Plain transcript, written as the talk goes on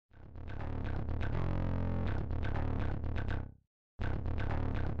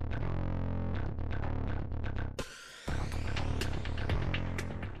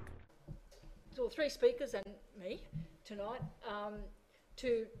three speakers and me tonight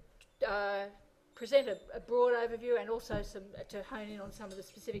to present a broad overview and also to hone in on some of the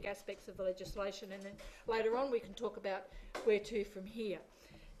specific aspects of the legislation, and then later on we can talk about where to from here.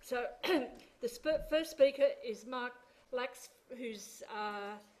 So the first speaker is Mark Lax, who's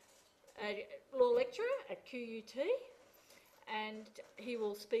a law lecturer at QUT, and he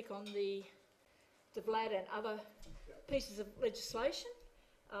will speak on the VLAD and other pieces of legislation.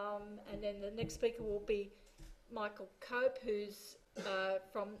 And then the next speaker will be Michael Cope, who's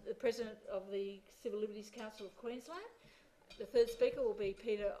from the President of the Civil Liberties Council of Queensland. The third speaker will be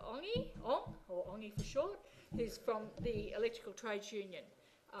Peter Ongi, or Ongi for short, who's from the Electrical Trades Union.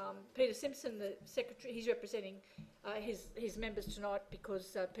 Peter Simpson, the Secretary, he's representing his members tonight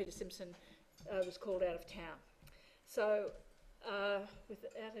because Peter Simpson was called out of town. So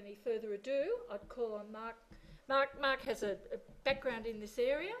without any further ado, I'd call on Mark. Mark has a background in this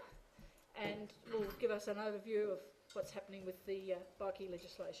area and will give us an overview of what's happening with the bikie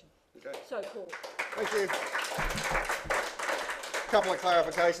legislation. Okay. So, Paul. Thank you. A couple of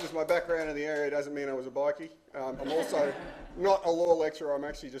clarifications. My background in the area doesn't mean I was a bikie. I'm also not a law lecturer. I'm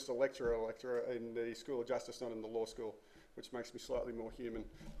actually just a lecturer in the School of Justice, not in the law school, which makes me slightly more human.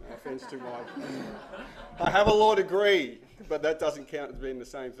 No offence to I have a law degree, but that doesn't count as being the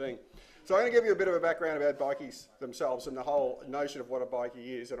same thing. So I'm going to give you a bit of a background about bikies themselves and the whole notion of what a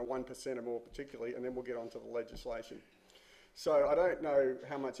bikie is, and a 1%er more particularly, and then we'll get on to the legislation. So I don't know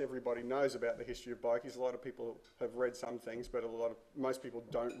how much everybody knows about the history of bikies. A lot of people have read some things, but most people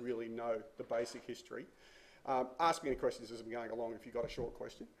don't really know the basic history. Ask me any questions as I'm going along if you've got a short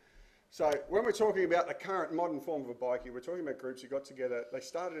question. So when we're talking about the current modern form of a bikie, we're talking about groups who got together. They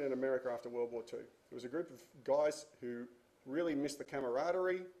started in America after World War II. It was a group of guys who really missed the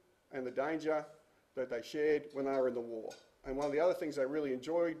camaraderie and the danger that they shared when they were in the war. And one of the other things they really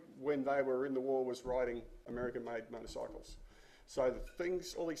enjoyed when they were in the war was riding American-made motorcycles. So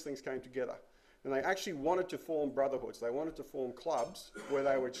all these things came together. And they actually wanted to form brotherhoods. They wanted to form clubs where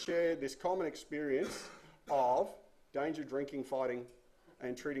they would share this common experience of danger, drinking, fighting,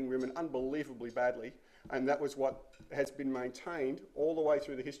 and treating women unbelievably badly. And that was what has been maintained all the way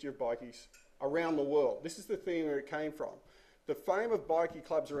through the history of bikies around the world. This is the theme where it came from. The fame of bikie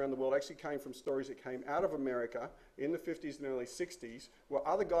clubs around the world actually came from stories that came out of America in the 50s and early 60s, where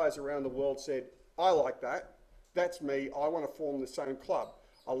other guys around the world said, I like that, that's me, I want to form the same club.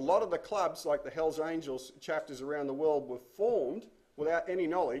 A lot of the clubs, like the Hells Angels chapters around the world, were formed without any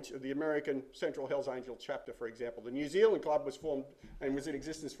knowledge of the American Central Hells Angel chapter, for example. The New Zealand club was formed and was in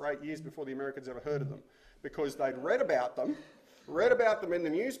existence for 8 years before the Americans ever heard of them, because they'd read about them in the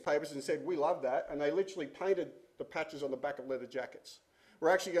newspapers and said, we love that, and they literally painted the patches on the back of leather jackets. We're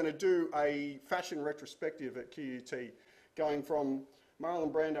actually going to do a fashion retrospective at QUT, going from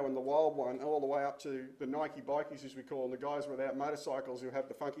Marlon Brando and the Wild One all the way up to the Nike bikies, as we call them, the guys without motorcycles who have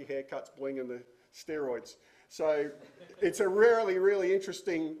the funky haircuts, bling, and the steroids. So it's a really, really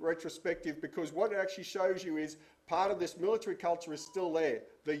interesting retrospective, because what it actually shows you is part of this military culture is still there.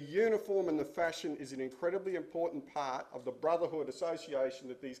 The uniform and the fashion is an incredibly important part of the brotherhood association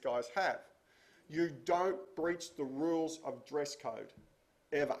that these guys have. You don't breach the rules of dress code,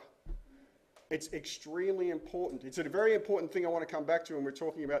 ever. It's extremely important. It's a very important thing I want to come back to when we're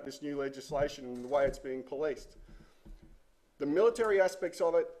talking about this new legislation and the way it's being policed. The military aspects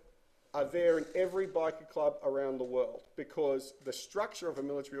of it are there in every bikie club around the world, because the structure of a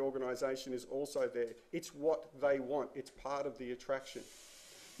military organisation is also there. It's what they want. It's part of the attraction.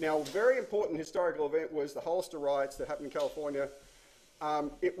 Now, a very important historical event was the Hollister riots that happened in California.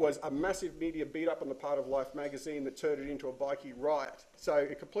 It was a massive media beat-up on the part of Life magazine that turned it into a bikie riot. So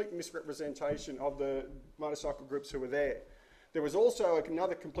a complete misrepresentation of the motorcycle groups who were there. There was also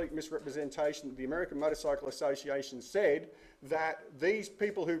another complete misrepresentation that the American Motorcycle Association said that these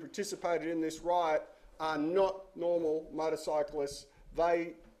people who participated in this riot are not normal motorcyclists.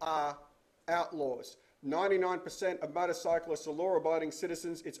 They are outlaws. 99% of motorcyclists are law-abiding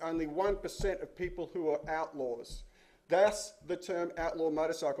citizens. It's only 1% of people who are outlaws. That's the term outlaw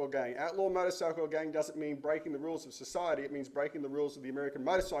motorcycle gang. Outlaw motorcycle gang doesn't mean breaking the rules of society. It means breaking the rules of the American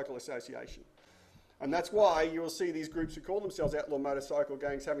Motorcycle Association. And that's why you will see these groups who call themselves outlaw motorcycle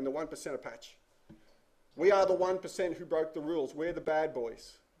gangs having the 1%er patch. We are the 1% who broke the rules. We're the bad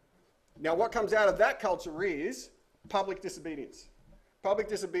boys. Now, what comes out of that culture is public disobedience. Public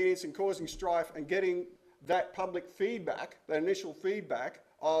disobedience and causing strife and getting that public feedback, that initial feedback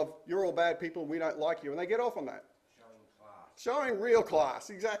of, you're all bad people and we don't like you, and they get off on that. Showing real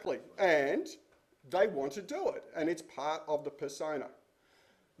class, exactly. And they want to do it, and it's part of the persona.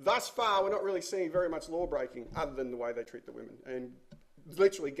 Thus far, we're not really seeing very much law breaking other than the way they treat the women. And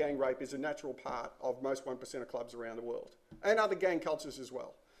literally gang rape is a natural part of most 1% of clubs around the world, and other gang cultures as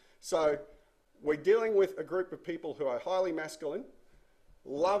well. So we're dealing with a group of people who are highly masculine,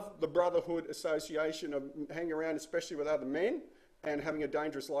 love the brotherhood association of hanging around, especially with other men, and having a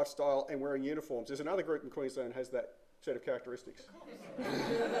dangerous lifestyle and wearing uniforms. There's another group in Queensland that has that set of characteristics.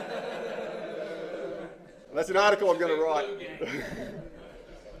 That's an article I'm going to write.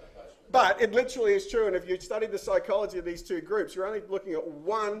 But it literally is true, and if you study the psychology of these two groups, you're only looking at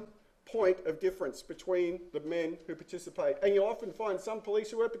 1 point of difference between the men who participate. And you often find some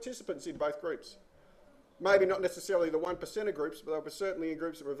police who are participants in both groups. Maybe not necessarily the 1%er groups, but they were certainly in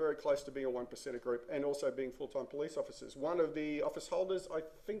groups that were very close to being a 1%er group and also being full-time police officers. One of the office holders, I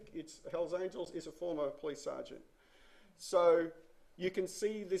think it's Hells Angels, is a former police sergeant. So you can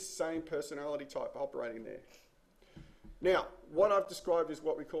see this same personality type operating there. Now, what I've described is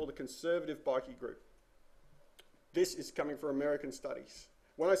what we call the conservative bikie group. This is coming from American studies.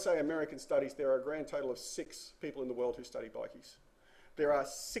 When I say American studies, there are a grand total of 6 people in the world who study bikies. There are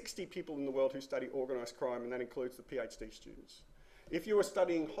 60 people in the world who study organised crime, and that includes the PhD students. If you are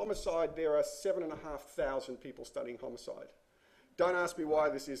studying homicide, there are 7,500 people studying homicide. Don't ask me why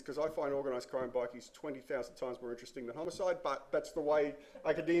this is, because I find organised crime bikies 20,000 times more interesting than homicide, but that's the way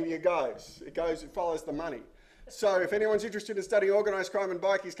academia goes. It follows the money. So if anyone's interested in studying organised crime and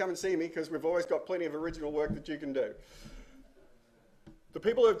bikies, come and see me, because we've always got plenty of original work that you can do. The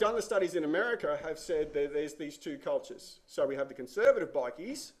people who have done the studies in America have said that there's these two cultures. So we have the conservative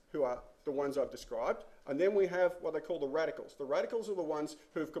bikies, who are the ones I've described, and then we have what they call the radicals. The radicals are the ones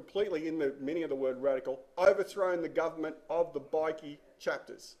who have completely, in the meaning of the word radical, overthrown the government of the bikie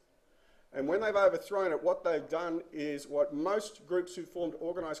chapters. And when they've overthrown it, what they've done is what most groups who formed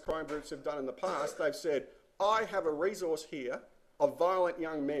organised crime groups have done in the past. They've said, I have a resource here of violent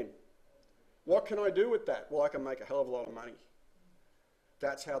young men. What can I do with that? Well, I can make a hell of a lot of money.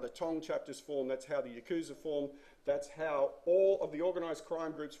 That's how the Tong chapters formed, that's how the Yakuza formed, that's how all of the organised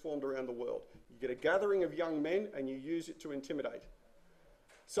crime groups formed around the world. You get a gathering of young men and you use it to intimidate.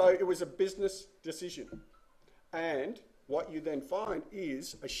 So it was a business decision. And what you then find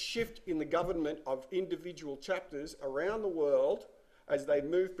is a shift in the government of individual chapters around the world as they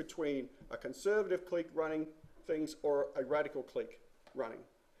move between a conservative clique running things or a radical clique running.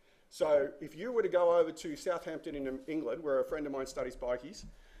 So if you were to go over to Southampton in England, where a friend of mine studies bikies,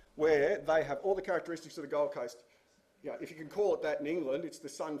 where they have all the characteristics of the Gold Coast, if you can call it that in England, it's the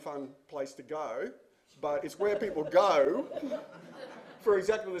fun place to go, but it's where people go for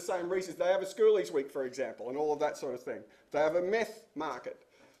exactly the same reasons. They have a schoolies week, for example, and all of that sort of thing. They have a meth market.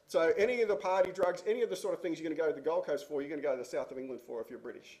 So any of the party drugs, any of the sort of things you're going to go to the Gold Coast for, you're going to go to the south of England for if you're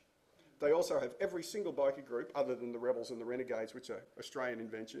British. They also have every single bikie group, other than the Rebels and the Renegades, which are Australian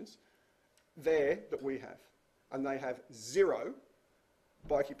inventions, there that we have. And they have 0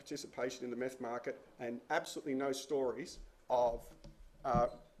 bikie participation in the meth market and absolutely no stories of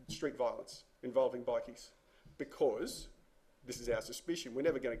street violence involving bikies. Because, this is our suspicion, we're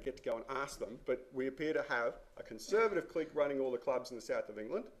never going to get to go and ask them, but we appear to have a conservative clique running all the clubs in the south of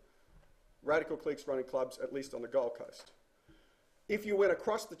England, radical cliques running clubs at least on the Gold Coast. If you went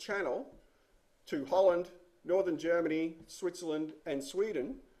across the channel to Holland, northern Germany, Switzerland and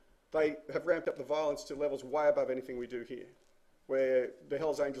Sweden, they have ramped up the violence to levels way above anything we do here, where the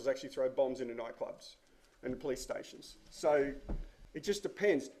Hells Angels actually throw bombs into nightclubs and police stations. So it just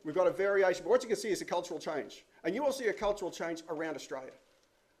depends. We've got a variation, but what you can see is a cultural change. And you will see a cultural change around Australia.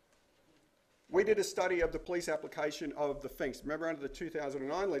 We did a study of the police application of the FINCS. Remember, under the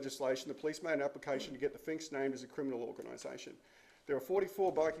 2009 legislation, the police made an application to get the FINCS named as a criminal organisation. There are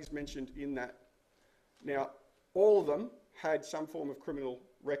 44 bikies mentioned in that. Now, all of them had some form of criminal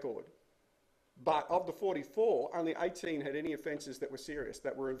record. But of the 44, only 18 had any offences that were serious,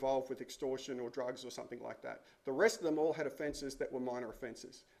 that were involved with extortion or drugs or something like that. The rest of them all had offences that were minor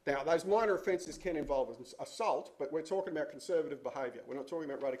offences. Now, those minor offences can involve assault, but we're talking about conservative behaviour. We're not talking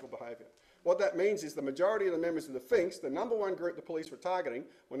about radical behaviour. What that means is the majority of the members of the FINCS, the number one group the police were targeting,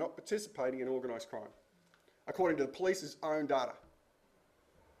 were not participating in organised crime, according to the police's own data.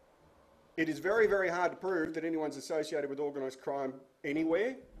 It is very, very hard to prove that anyone's associated with organised crime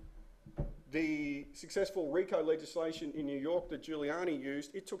anywhere. The successful RICO legislation in New York that Giuliani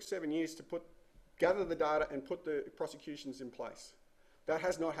used, it took 7 years to gather the data and put the prosecutions in place. That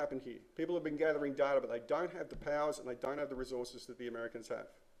has not happened here. People have been gathering data, but they don't have the powers and they don't have the resources that the Americans have.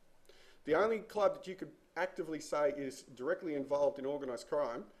 The only club that you could actively say is directly involved in organised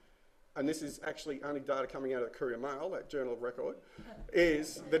crime, and this is actually only data coming out of the Courier Mail, that journal of record,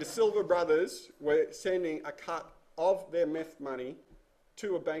 is that the Silver Brothers were sending a cut of their meth money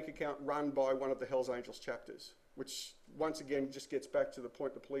to a bank account run by one of the Hells Angels chapters, which once again just gets back to the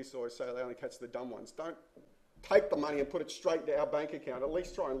point the police always say they only catch the dumb ones. Don't take the money and put it straight into our bank account. At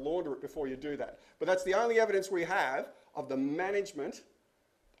least try and launder it before you do that. But that's the only evidence we have of the management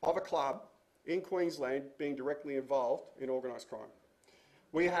of a club in Queensland being directly involved in organised crime.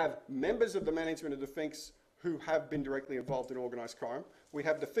 We have members of the management of the Finks who have been directly involved in organised crime. We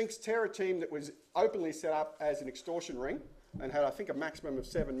have the Finks terror team that was openly set up as an extortion ring and had, I think, a maximum of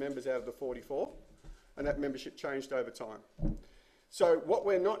 7 members out of the 44, and that membership changed over time. So what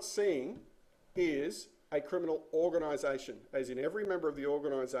we're not seeing is a criminal organisation, as in every member of the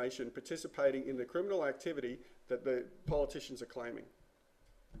organisation participating in the criminal activity that the politicians are claiming.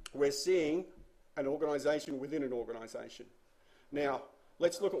 We're seeing an organisation within an organisation. Now,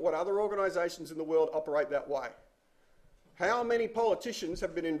 let's look at what other organisations in the world operate that way. How many politicians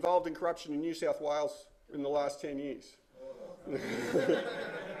have been involved in corruption in New South Wales in the last 10 years?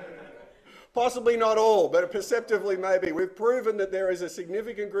 Possibly not all, but perceptively maybe. We've proven that there is a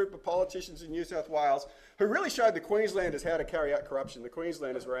significant group of politicians in New South Wales who really showed the Queenslanders how to carry out corruption. The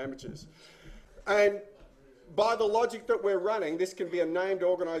Queenslanders were amateurs. And by the logic that we're running, this can be a named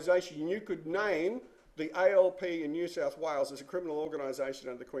organisation. You could name the ALP in New South Wales as a criminal organisation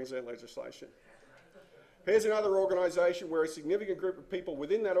under the Queensland legislation. Here's another organisation where a significant group of people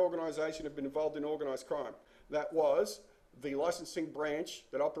within that organisation have been involved in organised crime. That was the licensing branch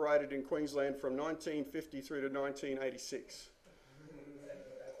that operated in Queensland from 1950 through to 1986.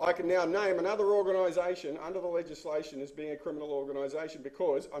 I can now name another organisation under the legislation as being a criminal organisation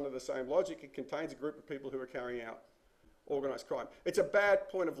because, under the same logic, it contains a group of people who are carrying out organised crime. It's a bad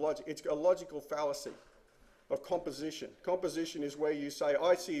point of logic. It's a logical fallacy of composition. Composition is where you say,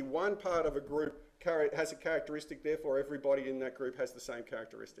 I see one part of a group has a characteristic, therefore everybody in that group has the same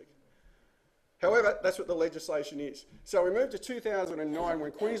characteristic. However, that's what the legislation is. So we moved to 2009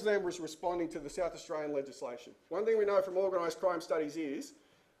 when Queensland was responding to the South Australian legislation. One thing we know from organised crime studies is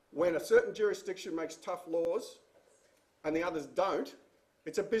when a certain jurisdiction makes tough laws and the others don't,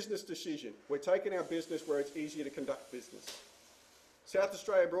 it's a business decision. We're taking our business where it's easier to conduct business. South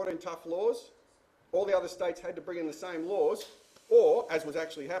Australia brought in tough laws. All the other states had to bring in the same laws, or, as was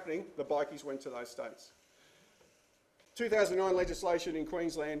actually happening, the bikies went to those states. 2009 legislation in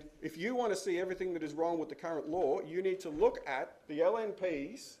Queensland, if you want to see everything that is wrong with the current law, you need to look at the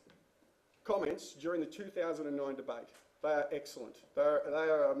LNP's comments during the 2009 debate. They are excellent. They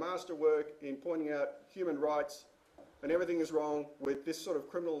are a masterwork in pointing out human rights and everything is wrong with this sort of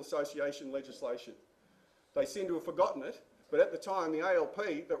criminal association legislation. They seem to have forgotten it, but at the time the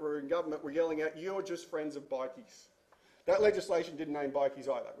ALP that were in government were yelling out, you're just friends of bikies. That legislation didn't name bikies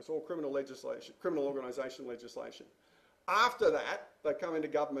either. It was all criminal legislation, criminal organisation legislation. After that, they come into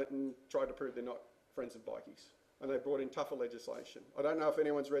government and tried to prove they're not friends of bikies. And they brought in tougher legislation. I don't know if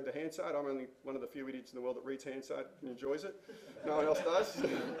anyone's read the Hansard. I'm only one of the few idiots in the world that reads Hansard and enjoys it. No one else does.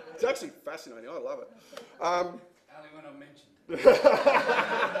 It's actually fascinating. I love it. Only when I'm mentioned.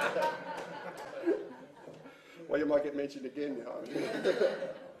 Well, you might get mentioned again now.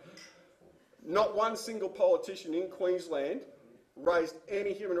 Not one single politician in Queensland raised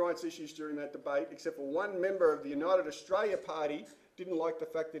any human rights issues during that debate, except for one member of the United Australia Party didn't like the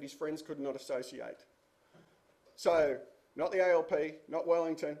fact that his friends could not associate. So, not the ALP, not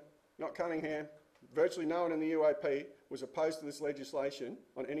Wellington, not Cunningham, virtually no one in the UAP was opposed to this legislation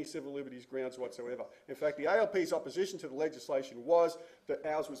on any civil liberties grounds whatsoever. In fact, the ALP's opposition to the legislation was that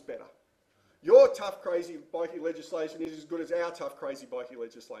ours was better. Your tough, crazy, bikie legislation is as good as our tough, crazy, bikie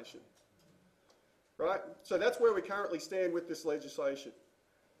legislation. Right? So that's where we currently stand with this legislation.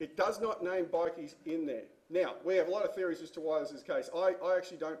 It does not name bikies in there. Now, we have a lot of theories as to why this is the case. I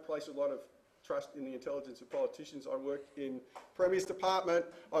actually don't place a lot of trust in the intelligence of politicians. I worked in Premier's Department,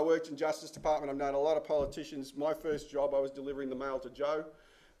 I worked in Justice Department, I've known a lot of politicians. My first job, I was delivering the mail to Joe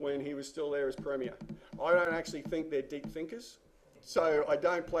when he was still there as Premier. I don't actually think they're deep thinkers, so I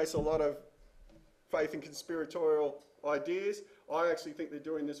don't place a lot of faith in conspiratorial ideas. I actually think they're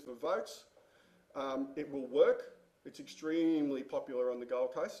doing this for votes. It will work. It's extremely popular on the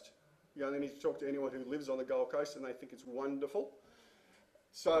Gold Coast. You only need to talk to anyone who lives on the Gold Coast and they think it's wonderful.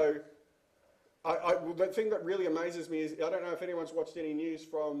 So the thing that really amazes me is, I don't know if anyone's watched any news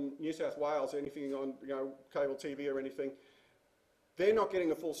from New South Wales, anything on cable TV or anything. They're not getting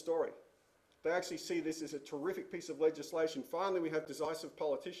the full story. They actually see this as a terrific piece of legislation. Finally, we have decisive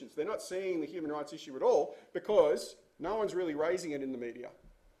politicians. They're not seeing the human rights issue at all because no one's really raising it in the media.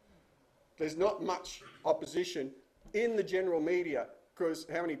 There's not much opposition in the general media because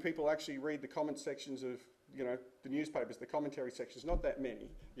how many people actually read the comment sections of the newspapers, the commentary sections? Not that many.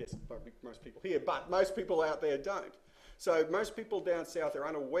 Yes, most people here, but most people out there don't. So most people down south are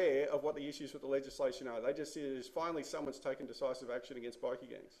unaware of what the issues with the legislation are. They just see it as finally someone's taken decisive action against bikie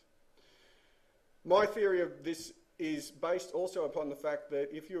gangs. My theory of this is based also upon the fact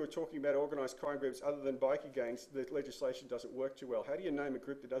that if you were talking about organised crime groups other than bikie gangs, the legislation doesn't work too well. How do you name a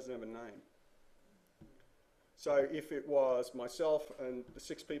group that doesn't have a name? So if it was myself and the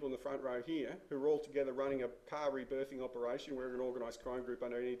 6 people in the front row here who are all together running a car rebirthing operation, we're an organised crime group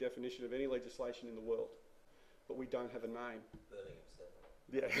under any definition of any legislation in the world, but we don't have a name.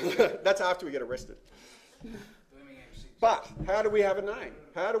 Yeah, that's after we get arrested. But how do we have a name?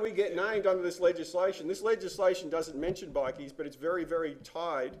 How do we get named under this legislation? This legislation doesn't mention bikies, but it's very, very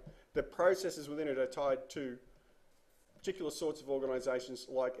tied. The processes within it are tied to particular sorts of organisations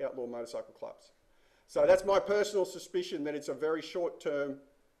like outlaw motorcycle clubs. So that's my personal suspicion that it's a very short-term,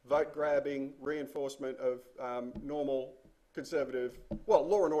 vote-grabbing reinforcement of normal conservative, well,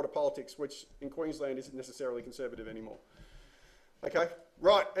 law and order politics, which in Queensland isn't necessarily conservative anymore. Okay,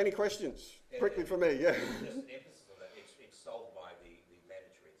 right, any questions? Quickly for me, yeah. Just the emphasis on that, it's solved by the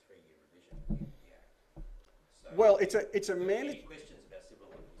mandatory 3-year revision in the Act. So Well, it's a mandatory... Any questions about civil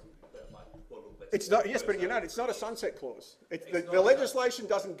liberties? It's not, yes, but you know, it's not a sunset clause. The legislation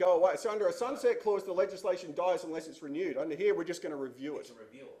doesn't go away. So under a sunset clause, the legislation dies unless it's renewed. Under here, we're just going to review it. It's a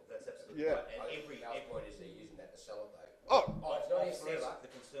review, that's absolutely Yeah. right. And every point is they're using that to sell it though. Oh, it's not the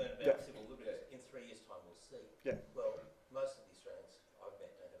concern about Yeah. civil liberties. In 3 years' time, we'll see. Yeah. Well, most of the Australians I've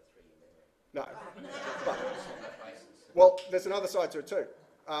met don't have a 3-year memory. no. It's on their faces. Well, there's another side to it too.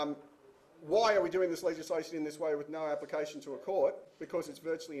 Why are we doing this legislation in this way with no application to a court? Because it's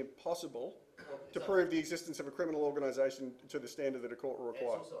virtually impossible to prove the existence of a criminal organisation to the standard that a court will And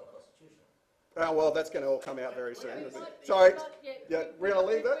require. it's also unconstitutional. Oh, well, that's going to all come out very soon. Sorry. Yeah, we're going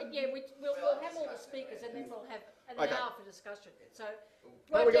to leave that? Yeah, we'll have all the speakers and then we'll have an Okay. hour for discussion. So,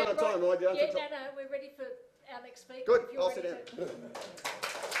 How are we going on time? Am I down for Yeah, time? no, we're ready for our next speaker. Good, if you're I'll ready sit down. So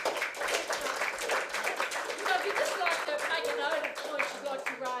if you'd just like to make a note of points you'd like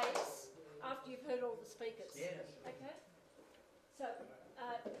to raise after you've heard all the speakers. Yes. Okay? So,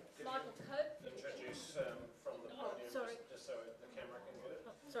 Michael Cope. Introduce from the podium, sorry. just so the camera can get it.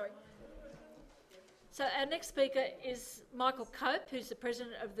 Oh, sorry. So our next speaker is Michael Cope, who's the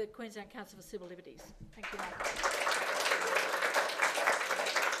President of the Queensland Council for Civil Liberties. Thank you, Michael.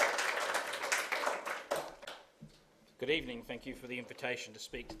 Good evening. Thank you for the invitation to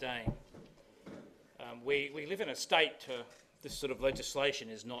speak today. We live in a state, this sort of legislation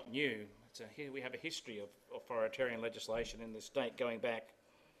is not new. We have a history of authoritarian legislation in this state going back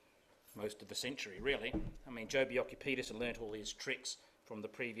most of the century, really. I mean, Joh Bjelke-Petersen learnt all his tricks from the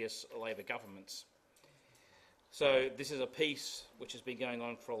previous Labor governments. So this is a piece which has been going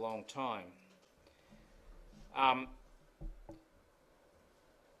on for a long time.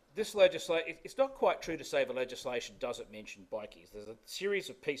 This legislation, it's not quite true to say the legislation doesn't mention bikies. There's a series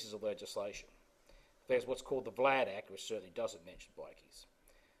of pieces of legislation. There's what's called the VLAD Act, which certainly doesn't mention bikies.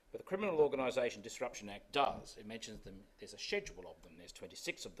 But the Criminal Organisation Disruption Act does. It mentions them, there's a schedule of them, there's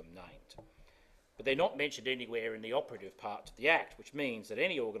 26 of them named. But they're not mentioned anywhere in the operative part of the Act, which means that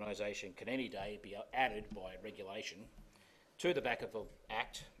any organisation can any day be added by regulation to the back of the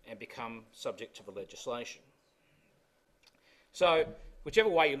Act and become subject to the legislation. So, whichever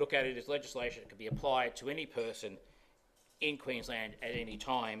way you look at it, is legislation that can be applied to any person in Queensland at any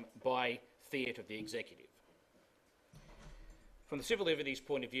time by fiat of the executive. From the civil liberties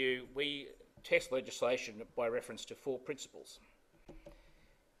point of view, we test legislation by reference to 4 principles.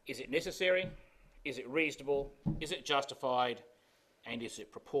 Is it necessary? Is it reasonable? Is it justified? And is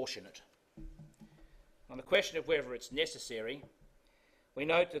it proportionate? On the question of whether it's necessary, we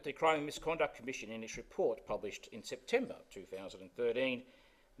note that the Crime and Misconduct Commission in its report published in September 2013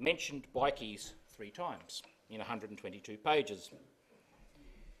 mentioned bikies 3 times in 122 pages.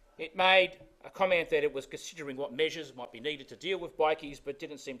 It made a comment that it was considering what measures might be needed to deal with bikies, but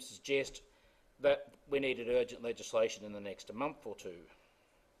didn't seem to suggest that we needed urgent legislation in the next month or 2.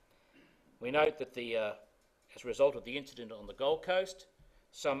 We note that as a result of the incident on the Gold Coast,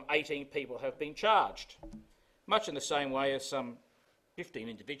 some 18 people have been charged, much in the same way as some 15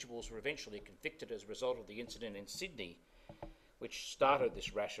 individuals were eventually convicted as a result of the incident in Sydney, which started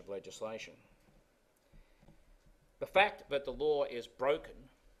this rash of legislation. The fact that the law is broken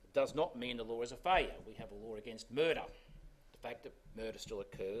does not mean the law is a failure. We have a law against murder. The fact that murder still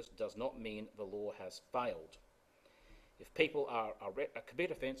occurs does not mean the law has failed. If people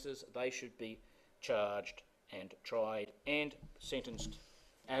commit offences, they should be charged and tried and sentenced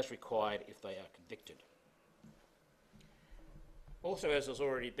as required if they are convicted. Also, as has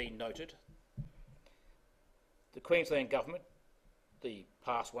already been noted, the Queensland Government the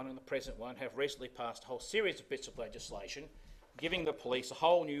past one and the present one, have recently passed a whole series of bits of legislation giving the police a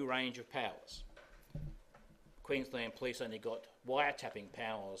whole new range of powers. Queensland Police only got wiretapping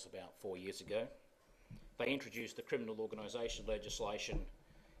powers about 4 years ago. They introduced the criminal organisation legislation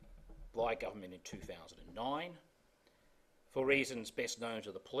by government in 2009. For reasons best known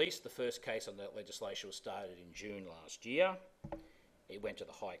to the police, the first case on that legislation was started in June last year. It went to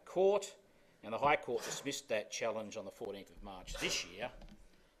the High Court, and the High Court dismissed that challenge on the 14th of March this year,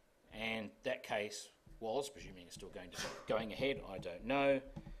 and that case was, presuming it's still going ahead, I don't know,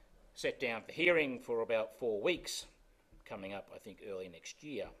 set down for hearing for about 4 weeks, coming up, I think, early next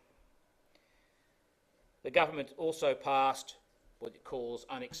year. The government also passed what it calls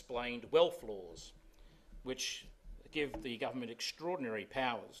unexplained wealth laws, which give the government extraordinary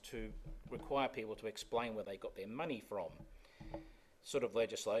powers to require people to explain where they got their money from. Sort of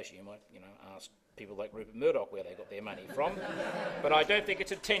legislation you might, ask people like Rupert Murdoch where they got their money from, but I don't think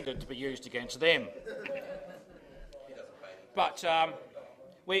it's intended to be used against them. But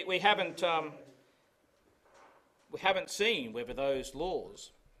we haven't seen whether those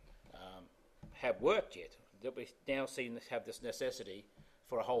laws have worked yet. That we now seem to have this necessity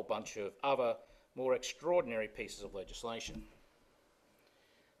for a whole bunch of other more extraordinary pieces of legislation.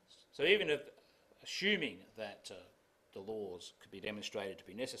 So even if, assuming that the laws could be demonstrated to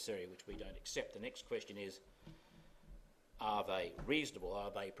be necessary, which we don't accept, the next question is, are they reasonable?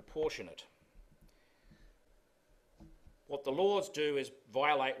 Are they proportionate? What the laws do is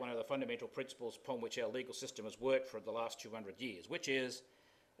violate one of the fundamental principles upon which our legal system has worked for the last 200 years, which is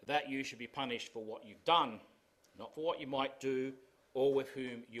that you should be punished for what you've done, not for what you might do or with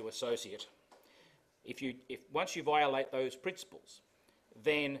whom you associate. If once you violate those principles,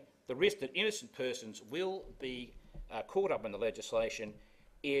 then the risk that innocent persons will be caught up in the legislation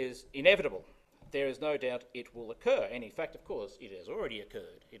is inevitable. There is no doubt it will occur, and in fact, of course, it has already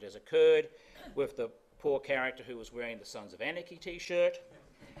occurred. It has occurred with the poor character who was wearing the Sons of Anarchy t-shirt.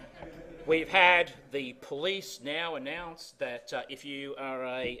 We've had the police now announce that if you are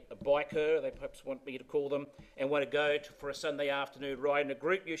a biker, they perhaps want me to call them, and want to go for a Sunday afternoon ride in a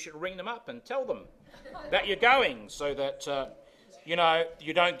group, you should ring them up and tell them that you're going, so that you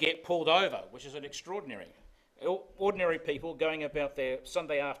don't get pulled over, which is an extraordinary. Ordinary people going about their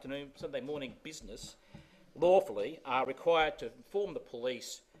Sunday morning business lawfully are required to inform the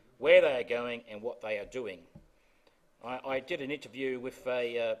police where they are going and what they are doing. I did an interview with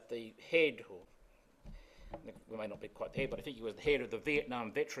the head, or we may not be quite the head, but I think he was the head of the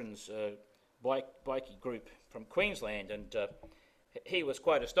Vietnam Veterans bikie group from Queensland, and he was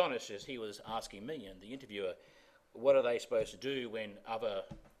quite astonished as he was asking me and the interviewer, what are they supposed to do when other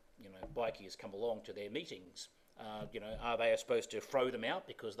bikies come along to their meetings? Are they supposed to throw them out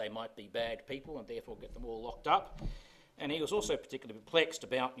because they might be bad people and therefore get them all locked up? And he was also particularly perplexed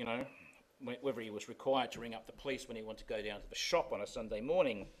about, whether he was required to ring up the police when he wanted to go down to the shop on a Sunday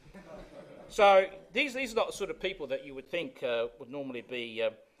morning. So these are not the sort of people that you would think would normally be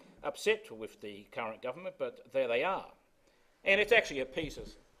upset with the current government, but there they are. And it's actually a piece, as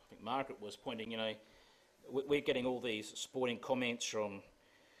I think Margaret was pointing, we're getting all these sporting comments from,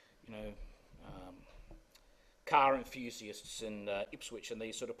 car enthusiasts in Ipswich and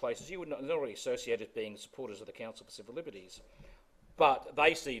these sort of places. You would not already associate as being supporters of the Council for Civil Liberties. But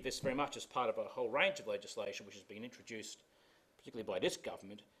they see this very much as part of a whole range of legislation which has been introduced, particularly by this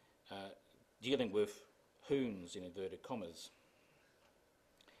government, dealing with hoons, in inverted commas.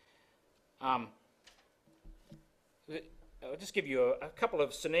 I'll just give you a couple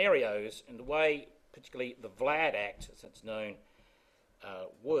of scenarios in the way, particularly the VLAD Act, as it's known,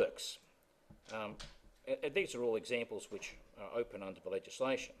 works. And these are all examples which are open under the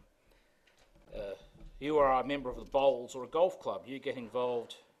legislation. You are a member of the Bowls or a golf club. You get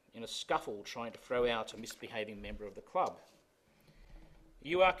involved in a scuffle trying to throw out a misbehaving member of the club.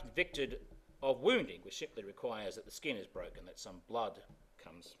 You are convicted of wounding, which simply requires that the skin is broken, that some blood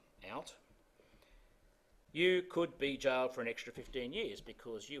comes out. You could be jailed for an extra 15 years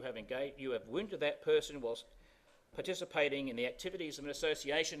because you have wounded that person whilst participating in the activities of an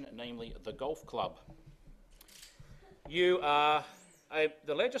association, namely the golf club.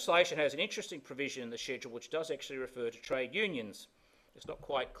 The legislation has an interesting provision in the schedule which does actually refer to trade unions. It's not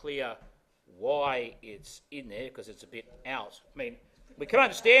quite clear why it's in there because it's a bit out. I mean, we can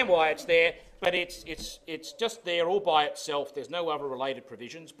understand why it's there, but it's just there all by itself. There's no other related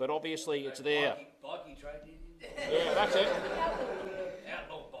provisions, but obviously it's there. Bikie trade union? Yeah, that's it.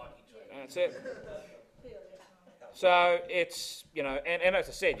 Outlaw bikie trade. That's it. So it's, and as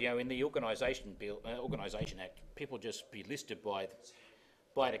I said, in the Organisation Act, people just be listed by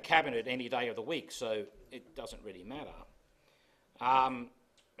the Cabinet any day of the week, so it doesn't really matter. And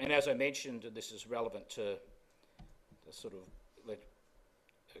as I mentioned, and this is relevant to the sort of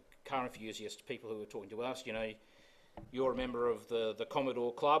car enthusiast people who are talking to us, you know, you're a member of the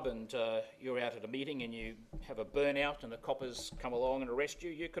Commodore Club and you're out at a meeting and you have a burnout and the coppers come along and arrest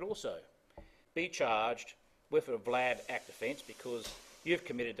you, you could also be charged with a VLAD Act offence because you've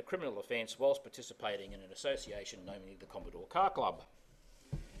committed the criminal offence whilst participating in an association, namely the Commodore Car Club.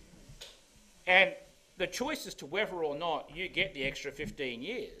 And the choice as to whether or not you get the extra 15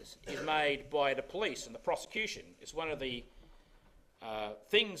 years is made by the police and the prosecution. It's one of the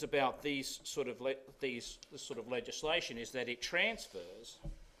things about this sort of legislation is that it transfers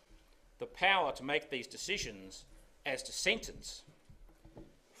the power to make these decisions as to sentence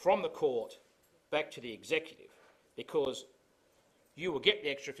from the court back to the executive, because you will get the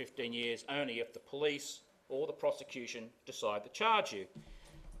extra 15 years only if the police or the prosecution decide to charge you.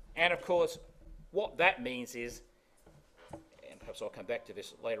 And of course, what that means is, and perhaps I'll come back to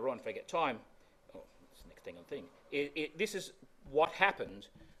this later on if I get time, it's the next thing on thing, this is what happened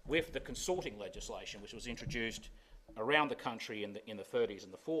with the consorting legislation, which was introduced around the country in the 30s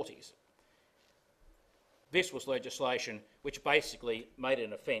and the 40s. This was legislation which basically made it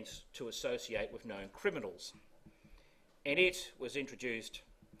an offence to associate with known criminals. And it was introduced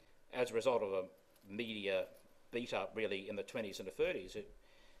as a result of a media beat-up, really, in the 20s and the 30s.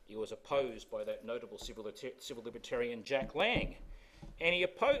 It was opposed by that notable civil libertarian Jack Lang. And he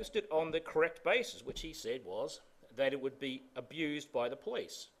opposed it on the correct basis, which he said was that it would be abused by the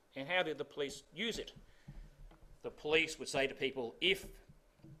police. And how did the police use it? The police would say to people, if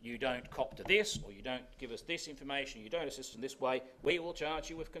you don't cop to this, or you don't give us this information, you don't assist in this way, we will charge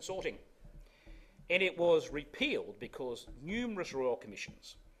you with consorting. And it was repealed because numerous royal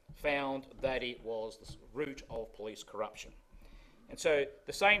commissions found that it was the root of police corruption. And so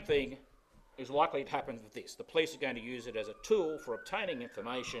the same thing is likely to happen with this. The police are going to use it as a tool for obtaining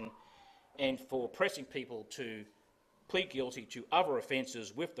information and for pressing people to plead guilty to other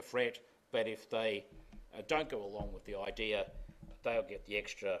offences with the threat that if they don't go along with the idea, they'll get the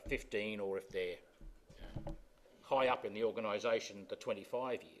extra 15, or if they're high up in the organisation, the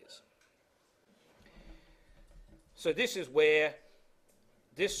 25 years. So this is where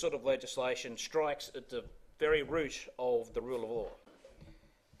this sort of legislation strikes at the very root of the rule of law,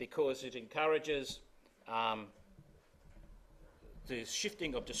 because it encourages the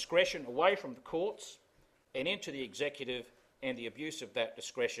shifting of discretion away from the courts and into the executive, and the abuse of that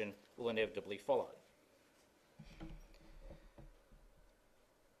discretion will inevitably follow.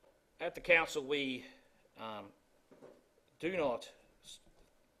 At the Council, we do not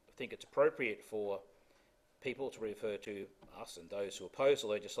think it's appropriate for people to refer to us and those who oppose the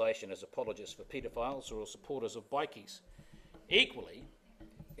legislation as apologists for paedophiles or supporters of bikies. Equally,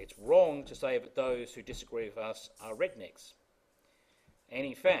 it's wrong to say that those who disagree with us are rednecks. And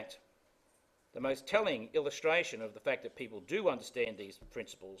in fact, the most telling illustration of the fact that people do understand these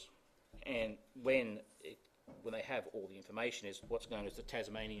principles, and when they have all the information, is what's known as the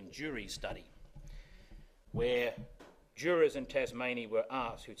Tasmanian jury study, where jurors in Tasmania were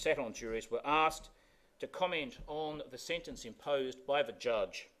asked, who sat on juries, were asked to comment on the sentence imposed by the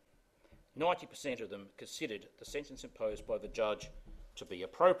judge. 90% of them considered the sentence imposed by the judge to be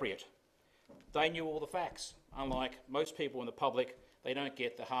appropriate. They knew all the facts. Unlike most people in the public, they don't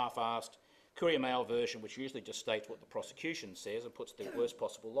get the half-assed Courier Mail version, which usually just states what the prosecution says and puts the worst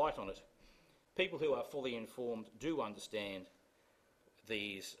possible light on it. People who are fully informed do understand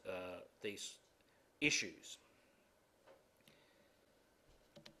these issues.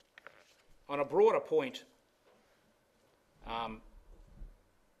 On a broader point,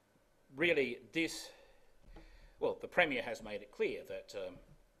 really the Premier has made it clear that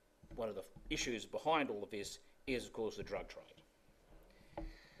one of the issues behind all of this is, of course, the drug trade.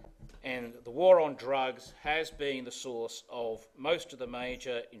 And the war on drugs has been the source of most of the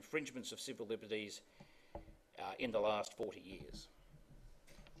major infringements of civil liberties in the last 40 years.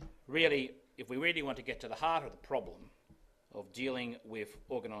 Really, if we really want to get to the heart of the problem of dealing with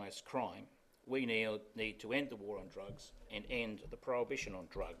organised crime, we need to end the war on drugs and end the prohibition on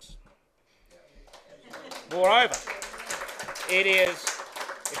drugs. Moreover, it is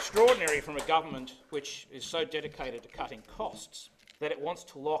extraordinary from a government which is so dedicated to cutting costs that it wants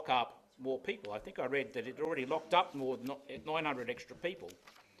to lock up more people. I think I read that it already locked up more than 900 extra people.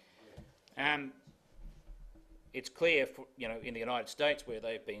 It's clear, in the United States, where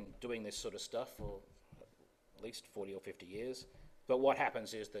they've been doing this sort of stuff for at least 40 or 50 years, but what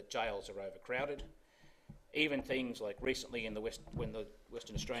happens is that jails are overcrowded. Even things like recently in the West, when the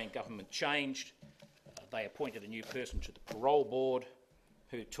Western Australian government changed, they appointed a new person to the parole board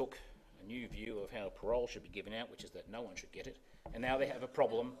who took a new view of how parole should be given out, which is that no one should get it. and now they have a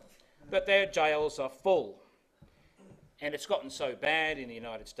problem that their jails are full. And it's gotten so bad in the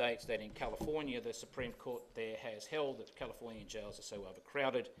United States that in California, the Supreme Court there has held that Californian jails are so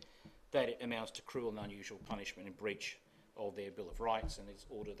overcrowded that it amounts to cruel and unusual punishment in breach of their Bill of Rights, and has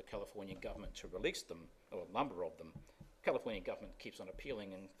ordered the Californian government to release them, or a number of them. The Californian government keeps on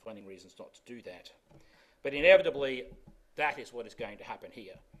appealing and finding reasons not to do that. But inevitably, that is what is going to happen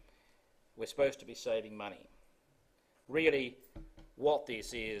here. We're supposed to be saving money. Really, what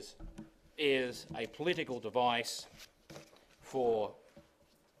this is a political device for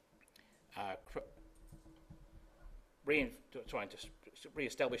trying to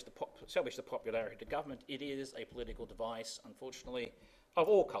re-establish the popularity of the government. It is a political device, unfortunately, of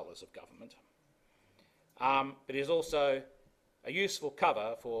all colours of government. But it is also a useful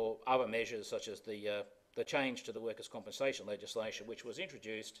cover for other measures, such as the change to the workers' compensation legislation, which was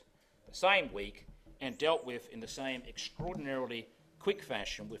introduced the same week and dealt with in the same extraordinarily quick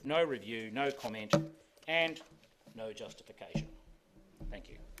fashion, with no review, no comment, and no justification. Thank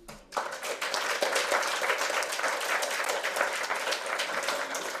you.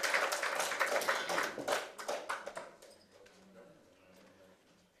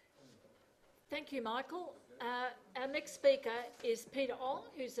 Thank you, Michael. Our next speaker is Peter Ong,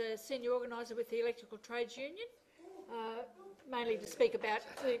 who's a senior organiser with the Electrical Trades Union, mainly to speak about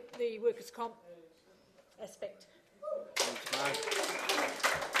the workers' comp aspect.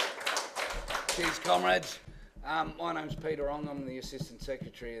 Cheers, comrades. My name's Peter Ong. I'm the Assistant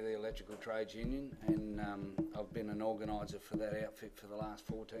Secretary of the Electrical Trades Union, and I've been an organiser for that outfit for the last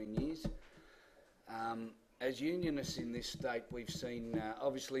 14 years. As unionists in this state, we've seen,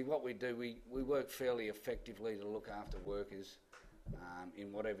 obviously what we do, we work fairly effectively to look after workers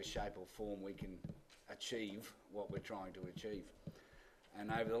in whatever shape or form we can achieve what we're trying to achieve. And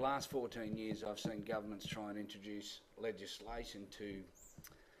over the last 14 years, I've seen governments try and introduce legislation to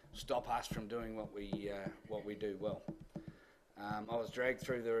stop us from doing what we do well. I was dragged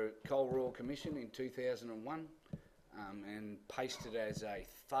through the Coal Royal Commission in 2001 and pasted as a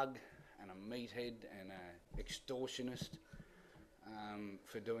thug and a meathead and an extortionist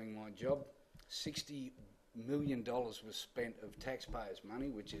for doing my job. $60 million was spent of taxpayers' money,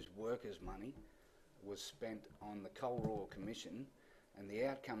 which is workers' money, was spent on the Coal Royal Commission, and the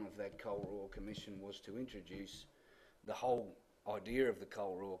outcome of that Coal Royal Commission was to introduce, the whole idea of the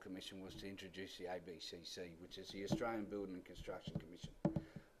Coal Royal Commission was to introduce the ABCC, which is the Australian Building and Construction Commission,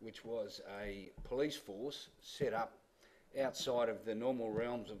 which was a police force set up outside of the normal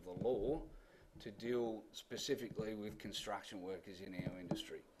realms of the law to deal specifically with construction workers in our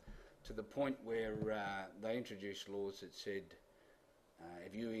industry, to the point where they introduced laws that said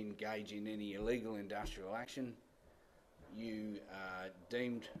if you engage in any illegal industrial action, you are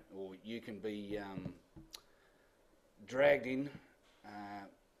deemed, or you can be dragged in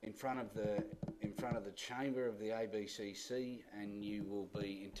front of the chamber of the ABCC, and you will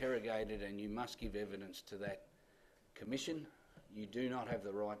be interrogated, and you must give evidence to that commission. You do not have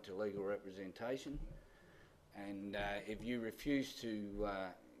the right to legal representation, and if you refuse to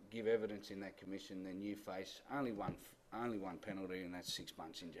give evidence in that commission, then you face only one penalty, and that's 6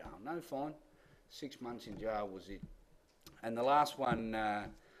 months in jail. No fine, 6 months in jail was it. And the last one that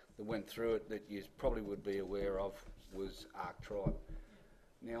went through it that you probably would be aware of was Ark Tribe.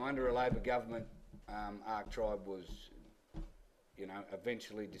 Now, under a Labor government, Ark Tribe was,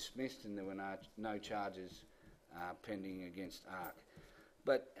 eventually dismissed, and there were no charges pending against Ark.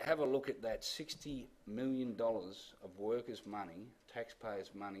 But have a look at that $60 million of workers' money,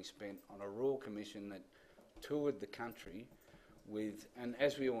 taxpayers' money spent on a Royal Commission that toured the country with, and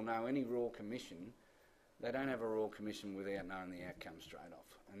as we all know, any Royal Commission, they don't have a Royal Commission without knowing the outcome straight off.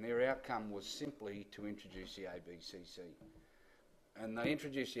 And their outcome was simply to introduce the ABCC. And they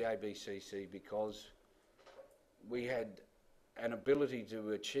introduced the ABCC because we had an ability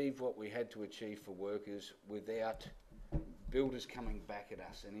to achieve what we had to achieve for workers without builders coming back at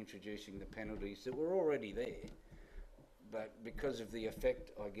us and introducing the penalties that were already there. But because of the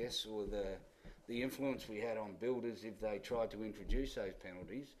effect, I guess, or the influence we had on builders, if they tried to introduce those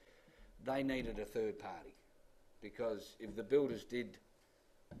penalties, they needed a third party. Because if the builders did,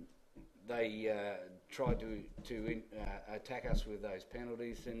 they tried to attack us with those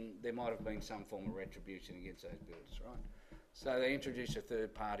penalties, then there might have been some form of retribution against those builders, right? So they introduced a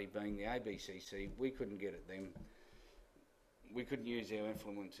third party, being the ABCC. We couldn't get at them. We couldn't use our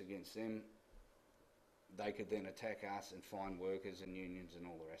influence against them. They could then attack us and fine workers and unions and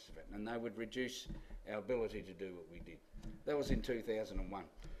all the rest of it. And they would reduce our ability to do what we did. That was in 2001.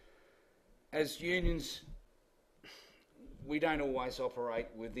 As unions, we don't always operate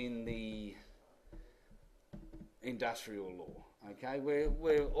within the industrial law. Okay,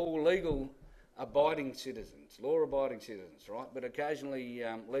 we're all legal abiding citizens, law-abiding citizens, right? But occasionally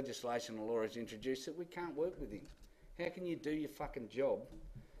legislation or law is introduced that we can't work within. How can you do your fucking job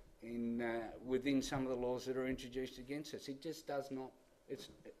within some of the laws that are introduced against us? It just does not, it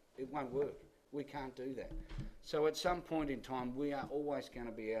won't work. We can't do that. So at some point in time, we are always going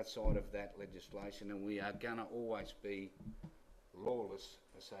to be outside of that legislation, and we are going to always be lawless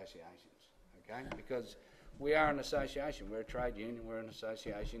associations, okay? Because we are an association, we're a trade union, we're an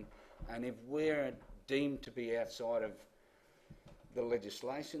association, and if we're deemed to be outside of the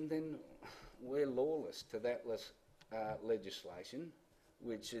legislation, then we're lawless to that legislation,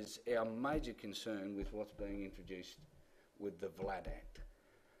 which is our major concern with what's being introduced with the VLAD Act.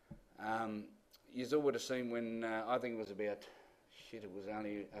 You all would have seen when, I think it was about, it was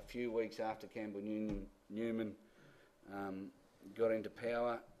only a few weeks after Campbell Newman got into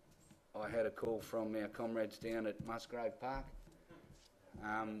power, I had a call from our comrades down at Musgrave Park.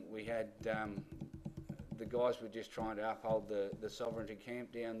 We had, the guys were just trying to uphold the sovereignty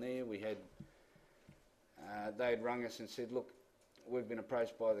camp down there. We had, they had rung us and said, look, we've been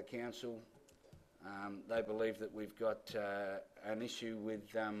approached by the council. They believe that we've got an issue with,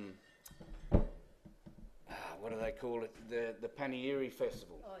 what do they call it? The Panieri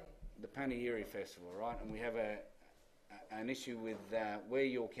Festival. Oh, yeah. The Panieri Festival, right? And we have an issue with where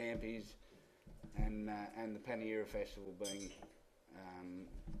your camp is and the Panieri Festival being,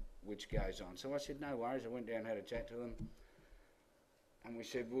 which goes on. So I said, no worries. I went down and had a chat to them. And we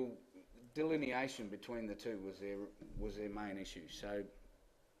said, well, delineation between the two was their main issue. So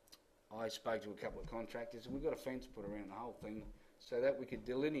I spoke to a couple of contractors and we got a fence put around the whole thing so that we could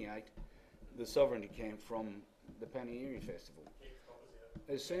delineate the sovereignty camp from the Panieri Festival.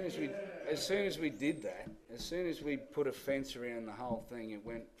 As soon as we did that, as soon as we put a fence around the whole thing, it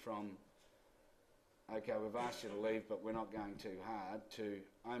went from, okay, we've asked you to leave, but we're not going too hard, to,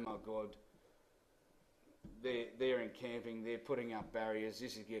 oh my God, they're encamping, they're putting up barriers,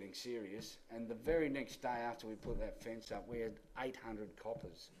 this is getting serious. And the very next day after we put that fence up, we had 800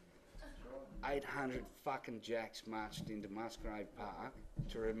 coppers. 800 fucking jacks marched into Musgrave Park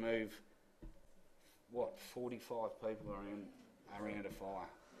to remove, 45 people around a fire.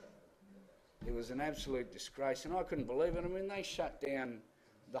 It was an absolute disgrace, and I couldn't believe it. I mean, they shut down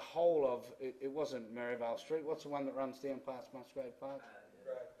the whole of, it wasn't Merivale Street, what's the one that runs down past Musgrave Park?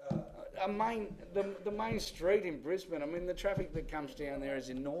 The main street in Brisbane. I mean, the traffic that comes down there is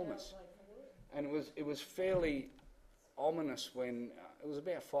enormous. And it was fairly ominous when, it was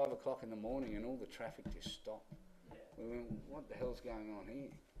about 5 o'clock in the morning and all the traffic just stopped. We went, what the hell's going on here?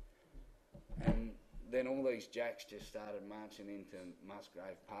 And then all these jacks just started marching into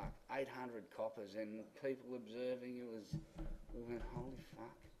Musgrave Park. 800 coppers and people observing. We went, holy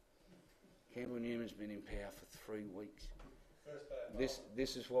fuck. Campbell Newman's been in power for 3 weeks.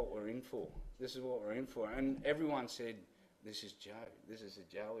 This is what we're in for. This is what we're in for. And everyone said, this is Joe. This is the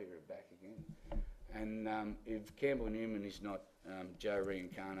Joe era back again. And if Campbell Newman is not Joe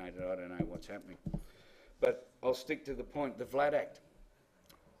reincarnated, I don't know what's happening. But I'll stick to the point. The VLAD Act,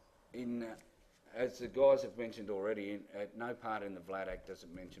 as the guys have mentioned already, at no part in the VLAD Act does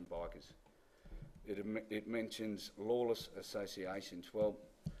it mention bikers. It mentions lawless associations. Well,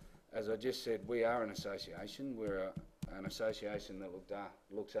 as I just said, we are an association. We're an association that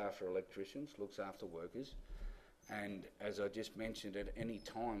looks after electricians, looks after workers. And as I just mentioned, at any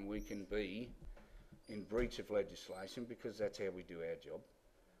time we can be in breach of legislation because that's how we do our job.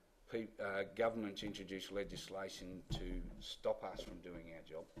 Governments introduce legislation to stop us from doing our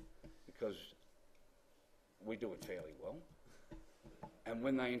job because we do it fairly well. And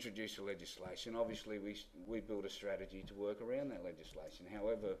when they introduce a legislation, obviously we build a strategy to work around that legislation,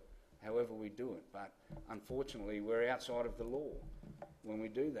 however we do it. But unfortunately, we're outside of the law when we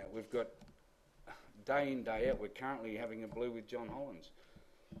do that. We've got, day in, day out, we're currently having a blue with John Hollins.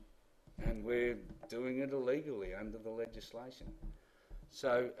 And we're doing it illegally under the legislation.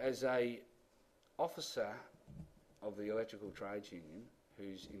 So as a officer of the Electrical Trades Union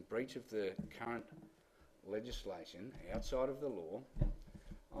who's in breach of the current legislation outside of the law,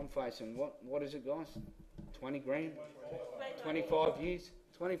 I'm facing, what is it, guys? 20 grand? 25 years?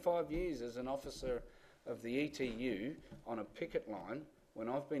 25 years as an officer of the ETU on a picket line when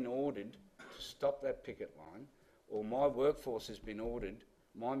I've been ordered to stop that picket line, or my workforce has been ordered,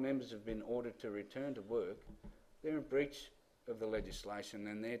 my members have been ordered to return to work. They're in breach of the legislation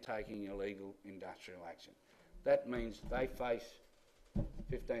and they're taking illegal industrial action. That means they face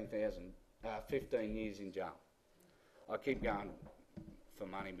 15 years in jail. I keep going for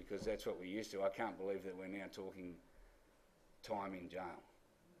money because that's what we used to. I can't believe that we're now talking time in jail.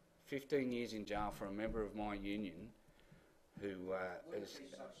 15 years in jail for a member of my union who Would is... it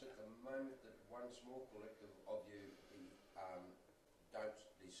be such that the moment that one small collective of you don't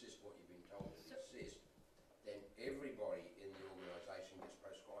desist what you've been told to desist, then everybody in the organisation gets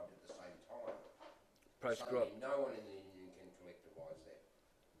proscribed at the same time? Proscribed. Suddenly no one in the union can collectivise that.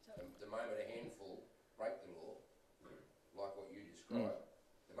 The moment a handful break the law, like what you described,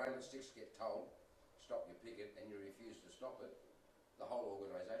 the moment six get told, stop your picket, and you refuse to stop it, the whole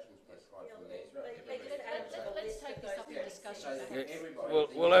organisation is prescribed from there. Let's take this up in discussion.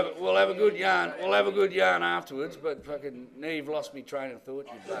 We'll have a good yarn. We'll have a good yarn afterwards. But fucking, now you've lost me train of thought,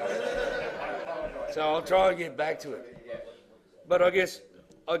 you bugger. So I'll try and get back to it. But I guess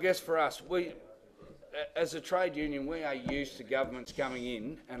for us, we, as a trade union, we are used to governments coming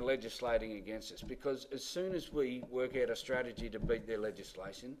in and legislating against us, because as soon as we work out a strategy to beat their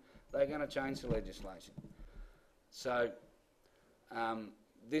legislation, they're going to change the legislation. So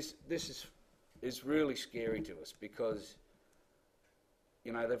this is really scary to us, because,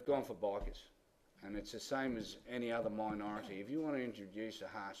 you know, they've gone for bikers, and it's the same as any other minority. If you want to introduce a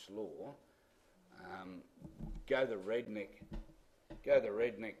harsh law, go the redneck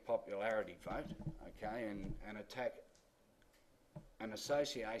popularity vote, okay, and attack an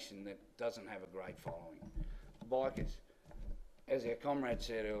association that doesn't have a great following. Bikers, as our comrade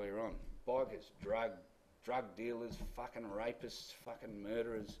said earlier on, bikers, drug dealers, fucking rapists, fucking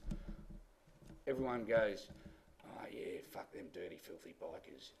murderers. Everyone goes, oh yeah, fuck them dirty, filthy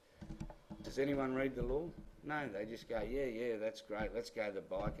bikers. Does anyone read the law? No, they just go, yeah, that's great, let's go the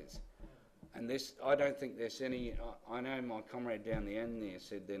bikers. And this, I don't think there's any, I know my comrade down the end there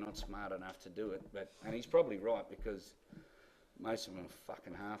said they're not smart enough to do it, but, and he's probably right, because most of them are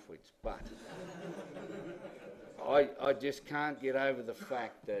fucking half-wits, but I just can't get over the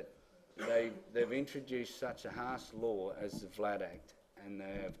fact that they've introduced such a harsh law as the Vlad Act, and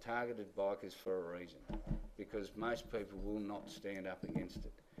they have targeted bikers for a reason, because most people will not stand up against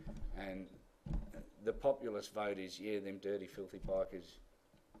it. And the populist vote is, yeah, them dirty, filthy bikers.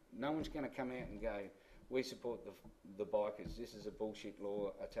 No one's going to come out and go, we support the bikers, this is a bullshit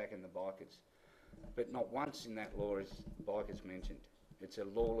law attacking the bikers. But not once in that law is bikers mentioned. It's a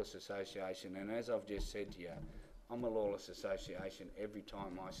lawless association, and as I've just said to you, I'm a lawless association every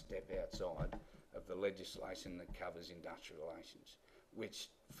time I step outside of the legislation that covers industrial relations, which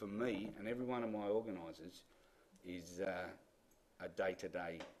for me and every one of my organisers is a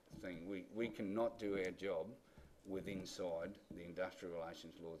day-to-day thing. We cannot do our job with inside the industrial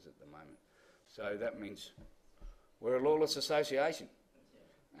relations laws at the moment. So that means we're a lawless association,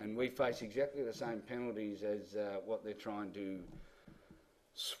 and we face exactly the same penalties as what they're trying to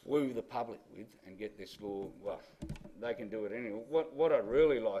swoo the public with and get this law. Well, they can do it anyway. What I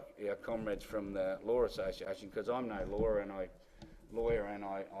really like our comrades from the Law Association, because I'm no lawyer and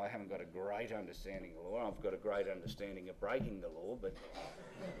I haven't got a great understanding of law. I've got a great understanding of breaking the law, but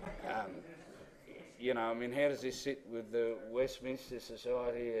you know, I mean, how does this sit with the Westminster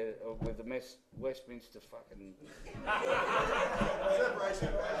Society, or with the Westminster fucking...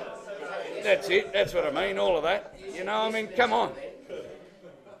 That's it, that's what I mean, all of that. You know, I mean, come on.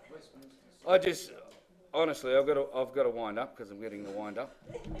 Honestly, I've got to wind up, because I'm getting the wind up.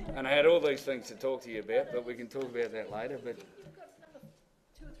 And I had all these things to talk to you about, but we can talk about that later. But You've got another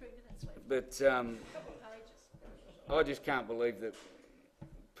 2 or 3 minutes left. But A couple of pages. I just can't believe that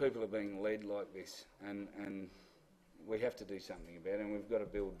people are being led like this, and we have to do something about it, and we've got to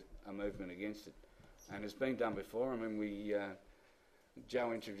build a movement against it. And it's been done before. I mean,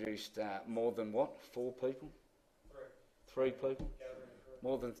 Joe introduced more than what? 4 people? 3 people?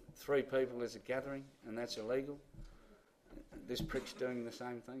 More than 3 people is a gathering, and that's illegal. This prick's doing the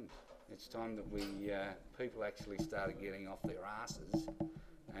same thing. It's time that people actually started getting off their asses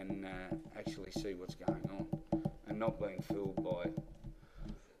and actually see what's going on, and not being fooled by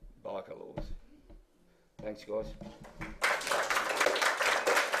biker laws. Thanks, guys.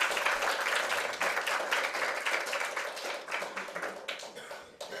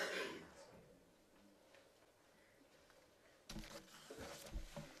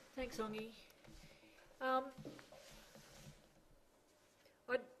 Thanks, Ongi.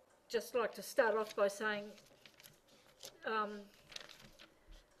 I'd just like to start off by saying,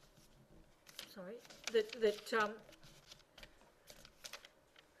 that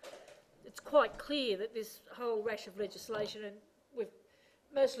it's quite clear that this whole rash of legislation, and we've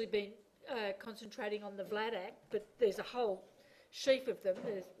mostly been concentrating on the Vlad Act, but there's a whole sheaf of them.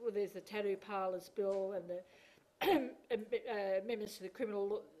 There's the tattoo parlours bill and the amendments to the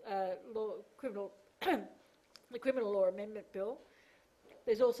criminal law amendment bill.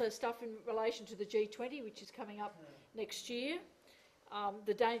 There's also stuff in relation to the G20, which is coming up next year.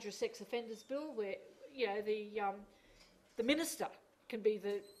 The dangerous sex offenders bill, where the minister can be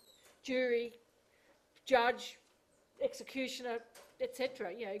the jury, judge, executioner,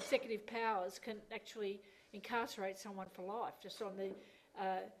 etc. You know, executive powers can actually incarcerate someone for life just on the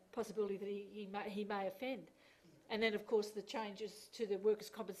possibility that he may offend. And then, of course, the changes to the Workers'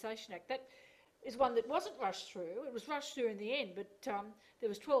 Compensation Act. That is one that wasn't rushed through. It was rushed through in the end, but there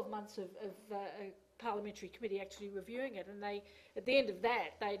was 12 months of a parliamentary committee actually reviewing it, and they, at the end of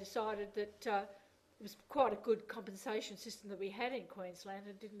that, they decided that it was quite a good compensation system that we had in Queensland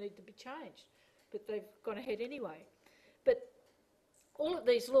and didn't need to be changed. But they've gone ahead anyway. But all of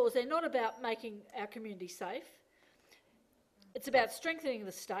these laws, they're not about making our community safe. It's about strengthening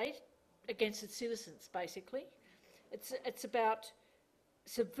the state against its citizens, basically. It's about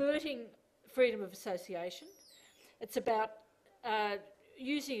subverting freedom of association. It's about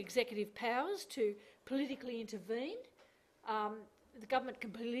using executive powers to politically intervene. The government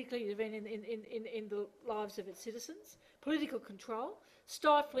can politically intervene in the lives of its citizens. Political control,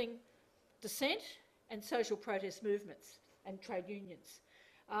 stifling dissent and social protest movements and trade unions.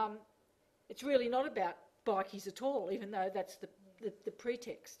 It's really not about bikies at all, even though that's the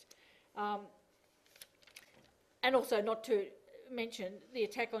pretext. And also not to mention the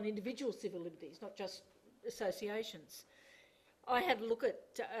attack on individual civil liberties, not just associations. I had a look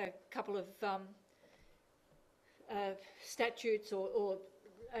at a couple of statutes or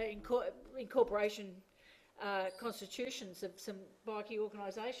incorporation constitutions of some bikie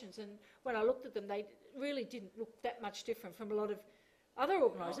organisations, and when I looked at them, they really didn't look that much different from a lot of other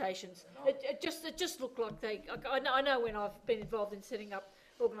organisations. It just looked like they. I know when I've been involved in setting up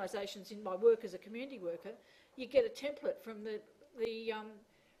organisations in my work as a community worker, you get a template from the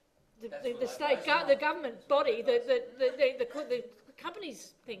state, the government body, the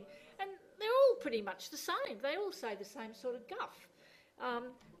companies thing, and they're all pretty much the same. They all say the same sort of guff.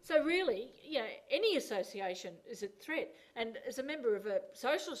 So really, you know, any association is a threat. And as a member of a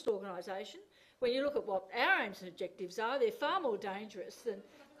socialist organisation, when you look at what our aims and objectives are, they're far more dangerous than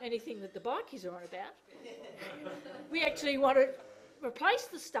anything that the bikies are on about. We actually want to replace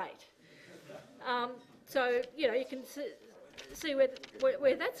the state. So, you know, you can see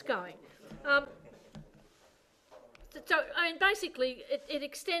where that's going. So, I mean, basically, it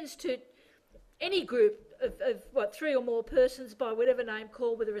extends to any group of 3 or more persons by whatever name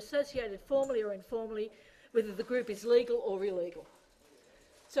called, whether associated formally or informally, whether the group is legal or illegal.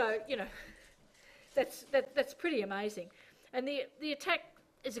 So, you know, that's pretty amazing. And the attack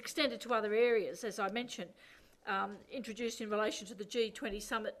is extended to other areas, as I mentioned, introduced in relation to the G20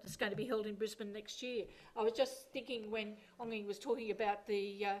 summit that's going to be held in Brisbane next year. I was just thinking when Ongi was talking about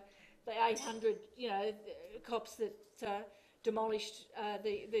the 800, you know, cops that demolished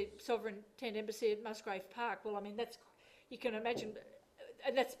the sovereign tent embassy at Musgrave Park. Well, I mean, that's, you can imagine,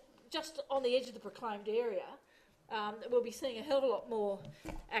 and that's just on the edge of the proclaimed area. We'll be seeing a hell of a lot more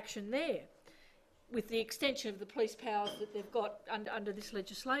action there with the extension of the police powers that they've got under this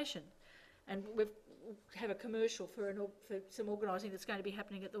legislation. And we'll have a commercial for some organising that's going to be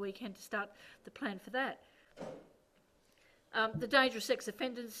happening at the weekend to start the plan for that. The Dangerous Sex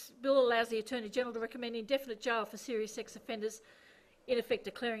Offenders Bill allows the Attorney-General to recommend indefinite jail for serious sex offenders, in effect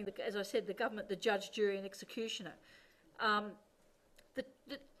declaring, as I said, the government the judge, jury and executioner.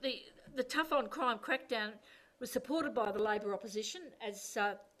 The tough-on-crime crackdown was supported by the Labor opposition, as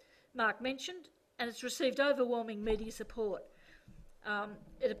Mark mentioned, and it's received overwhelming media support.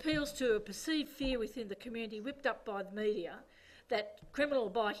 It appeals to a perceived fear within the community, whipped up by the media, that criminal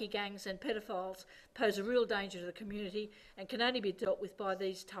bikie gangs and pedophiles pose a real danger to the community and can only be dealt with by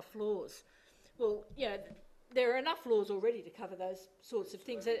these tough laws. Well, you know, there are enough laws already to cover those sorts of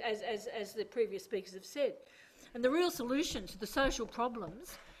things, as the previous speakers have said. And the real solution to the social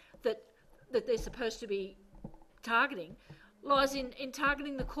problems that they're supposed to be targeting lies in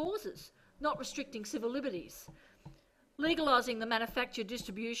targeting the causes, not restricting civil liberties. Legalising the manufacture,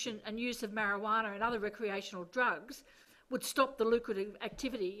 distribution and use of marijuana and other recreational drugs would stop the lucrative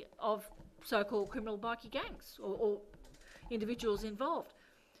activity of so-called criminal bikie gangs or individuals involved,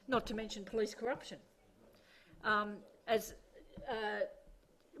 not to mention police corruption. As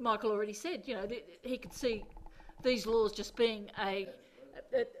Michael already said, you know, he could see these laws just being a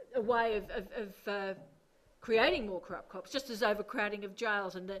way of creating more corrupt cops, just as overcrowding of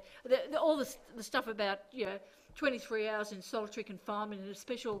jails and all the stuff about, you know, 23 hours in solitary confinement in a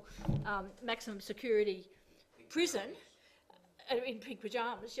special maximum security prison in pink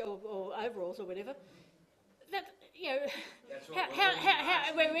pyjamas or overalls or whatever. That, you know,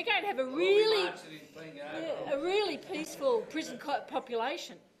 we're going to have a really peaceful prison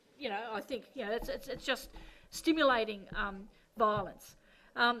population. You know, I think, you know, it's just stimulating violence.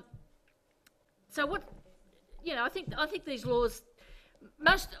 So what I think these laws,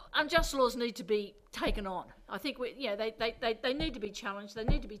 most unjust laws need to be taken on. I think they need to be challenged. They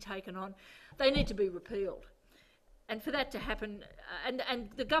need to be taken on. They need to be repealed. And for that to happen, and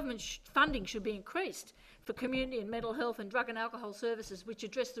the government funding should be increased for community and mental health and drug and alcohol services which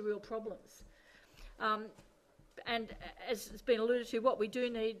address the real problems. And as it's been alluded to, what we do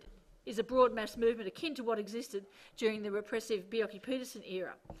need is a broad mass movement akin to what existed during the repressive Bjelke-Petersen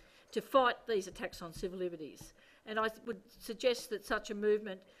era to fight these attacks on civil liberties. And I would suggest that such a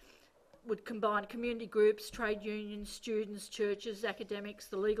movement would combine community groups, trade unions, students, churches, academics,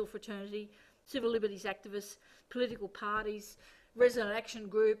 the legal fraternity, civil liberties activists, political parties, resident action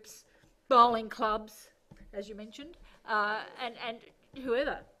groups, bowling clubs, as you mentioned, and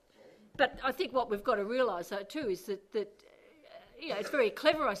whoever. But I think what we've got to realise, though, too, is that it's very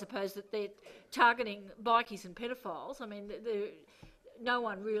clever, I suppose, that they're targeting bikies and pedophiles. I mean, no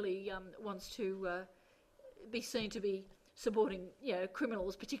one really wants to be seen to be supporting,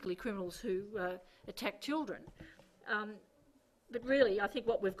 criminals, particularly criminals who attack children. But really, I think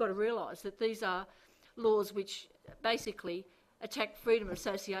what we've got to realise that these are laws which basically attack freedom of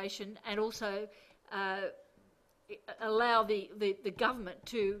association and also allow the government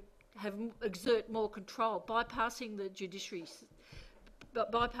to exert more control, bypassing the judiciary,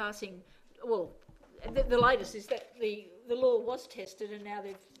 but bypassing, well, the latest is that the law was tested and now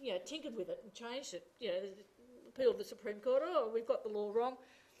they've tinkered with it and changed it. Appealed the Supreme Court. Oh, we've got the law wrong.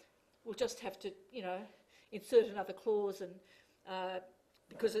 We'll just have to insert another clause, and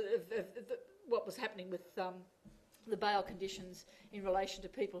because of what was happening with the bail conditions in relation to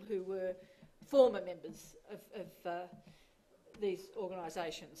people who were former members of these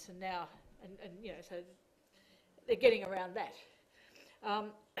organisations, and now, so they're getting around that.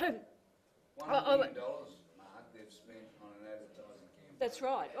 $1 million, Mark, they've spent on an advertising campaign. That's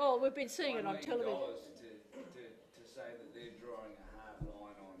right. Oh, we've been seeing it on television. To say that they're drawing a hard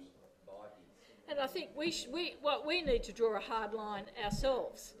line on biking. And I think we need to draw a hard line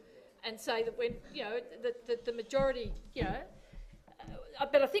ourselves, and say that when that the majority,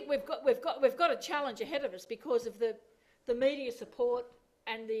 but I think we've got a challenge ahead of us because of the media support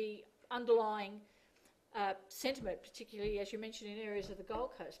and the underlying sentiment, particularly as you mentioned in areas of the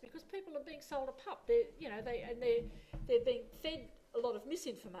Gold Coast, because people are being sold a pup. They're being fed a lot of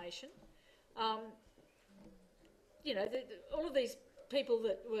misinformation. All of these people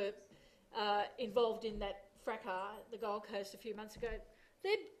that were involved in that fracas, the Gold Coast, a few months ago,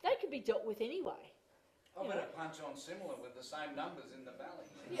 they could be dealt with anyway. I've had a punch on similar with the same numbers in the valley.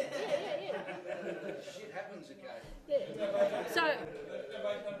 Yeah. Shit happens occasionally. Yeah. So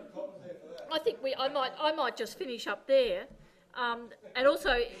I think I might just finish up there, and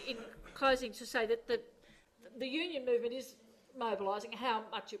also in closing to say that the union movement is mobilising. How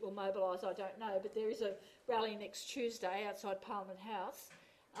much it will mobilise, I don't know, but there is a rally next Tuesday outside Parliament House,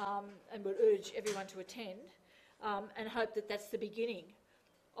 and would urge everyone to attend, and hope that that's the beginning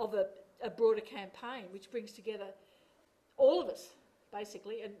of a broader campaign which brings together all of us,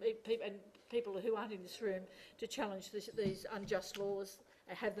 basically, and people who aren't in this room, to challenge these unjust laws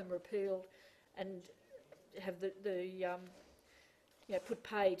and have them repealed, and have put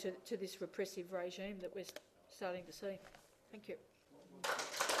pay to this repressive regime that we're starting to see. Thank you.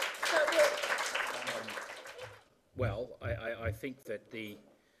 Well, I think that the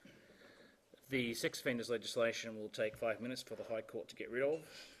sex offenders legislation will take 5 minutes for the High Court to get rid of.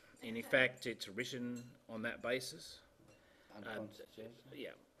 And in fact, it's written on that basis.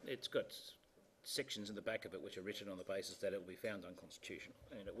 Yeah, it's got sections in the back of it which are written on the basis that it will be found unconstitutional,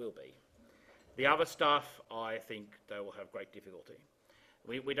 and it will be. The other stuff, I think they will have great difficulty.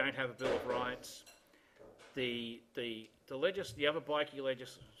 We don't have a Bill of Rights. The other bikie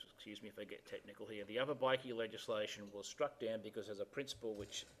legislation, excuse me if I get technical here, the other bikie legislation was struck down because there's a principle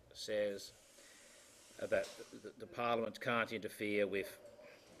which says that the Parliament can't interfere with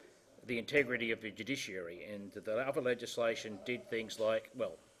the integrity of the judiciary, and the other legislation did things like,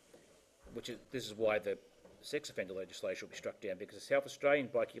 well, this is why the sex offender legislation will be struck down, because the South Australian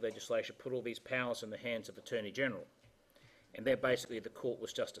bikie legislation put all these powers in the hands of the Attorney General, and then basically the court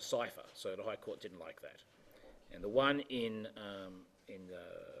was just a cipher, so the High Court didn't like that. And the one in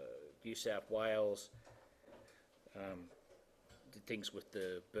New South Wales did things with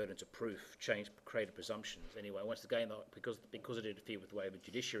the burdens of proof, created presumptions. Anyway, once again, because it interfered with the way the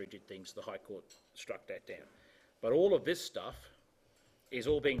judiciary did things, the High Court struck that down. But all of this stuff is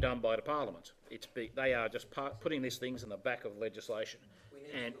all being done by the Parliament. They are just putting these things in the back of legislation. We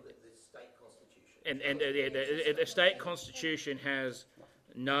need to look at the state constitution. And the state constitution has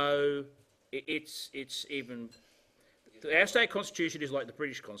no. It's even. Our state constitution is like the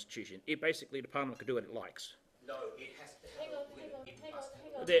British constitution. Basically, the Parliament can do what it likes. No, it has to Hang have on, a hang limit. on, It hang on, must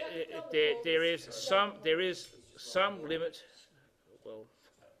hang on. There is some limit. Well,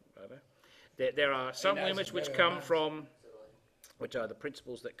 over. There are some limits which come from, which are the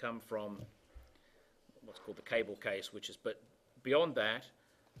principles that come from what's called the cable case, which is, but beyond that,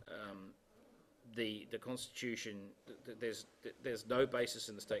 the Constitution, there's no basis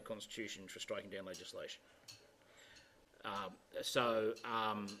in the state Constitution for striking down legislation. So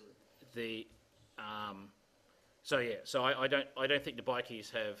I don't think the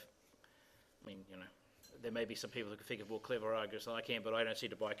bikies have. I mean, you know, there may be some people who can think of more clever arguments than I can, but I don't see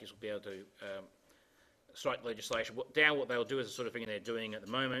the bikies will be able to strike legislation down. What they'll do is the sort of thing they're doing at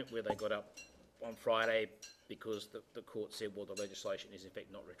the moment, where they got up on Friday because the court said, well, the legislation is in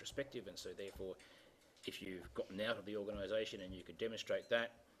fact not retrospective, and so therefore, if you've gotten out of the organisation and you can demonstrate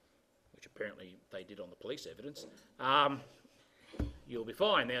that, which apparently they did on the police evidence, you'll be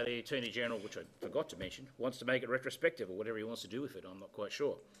fine. Now, the Attorney General, which I forgot to mention, wants to make it retrospective or whatever he wants to do with it. I'm not quite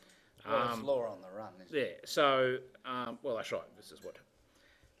sure. Well, it's law on the run, isn't it? Yeah, so, well, that's right. This is what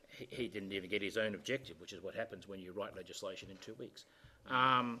he didn't even get his own objective, which is what happens when you write legislation in 2 weeks.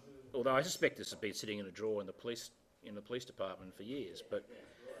 Although I suspect this has been sitting in a drawer in the police department for years. But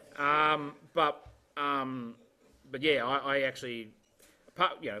yeah, I actually,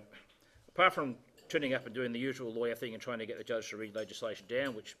 apart from turning up and doing the usual lawyer thing and trying to get the judge to read legislation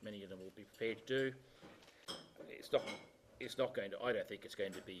down, which many of them will be prepared to do, it's not going to. I don't think it's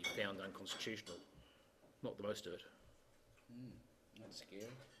going to be found unconstitutional. Not the most of it. That's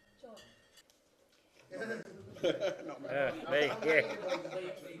scary. John.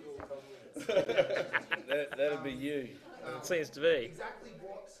 That'd be you. It seems to be. Exactly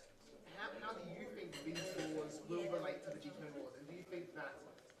how do you think these laws will relate to the G20 laws? And do you think that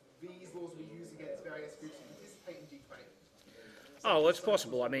these laws will be used against various groups who participate in G20? Oh, well, it's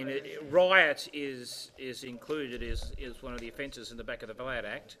possible. I mean, riot is included is one of the offences in the back of the Valad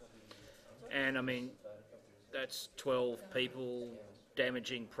Act. And, I mean, that's 12 people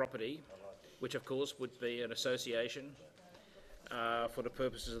damaging property, which, of course, would be an association for the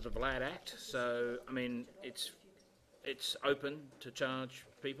purposes of the Valad Act. So, I mean, it's open to charge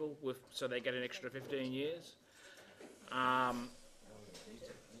people so they get an extra 15 years.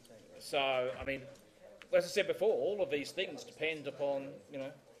 So, I mean, as I said before, all of these things depend upon,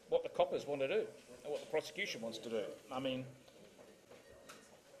 what the coppers want to do and what the prosecution wants to do. I mean,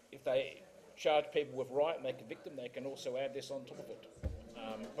 if they charge people with riot and they convict them, they can also add this on top of it.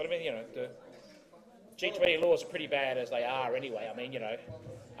 But I mean, the G20 laws are pretty bad as they are anyway. I mean,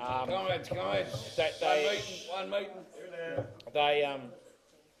 Comrades, one meeting. They, I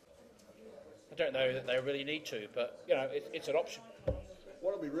don't know that they really need to, but, it's an option.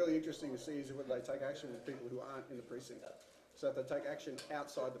 What will be really interesting to see is whether they take action with people who aren't in the precinct. So if they take action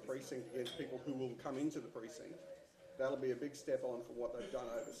outside the precinct against people who will come into the precinct, that'll be a big step on from what they've done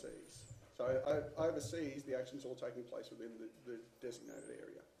overseas. So overseas, the action's all taking place within the designated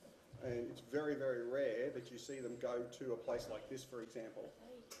area. And it's very, very rare that you see them go to a place like this, for example,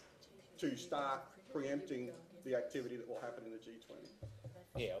 to start preempting the activity that will happen in the G20.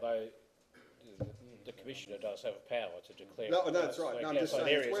 Yeah, although the Commissioner does have a power to declare... No, that's right. No, I'm just saying,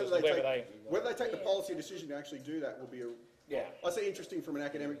 it's whether they take the policy decision to actually do that will be I say interesting from an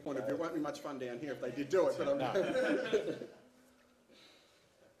academic point of view. It won't be much fun down here if they did do it, but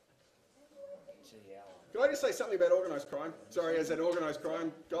Can I just say something about organised crime? Sorry, as an organised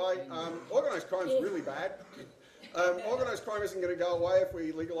crime guy, organised crime is really bad. Organised crime isn't going to go away if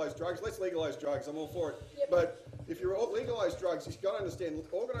we legalise drugs. Let's legalise drugs. I'm all for it. Yep. But if you legalise drugs, you've got to understand,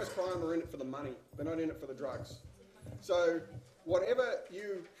 organised crime are in it for the money. They're not in it for the drugs. So whatever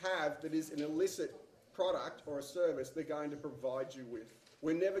you have that is an illicit product or a service, they're going to provide you with.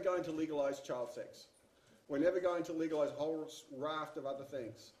 We're never going to legalise child sex. We're never going to legalise a whole raft of other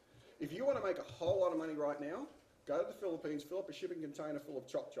things. If you want to make a whole lot of money right now, go to the Philippines, fill up a shipping container full of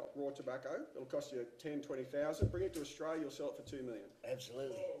chop, raw tobacco. It'll cost you 10, 20,000. Bring it to Australia, you'll sell it for 2 million.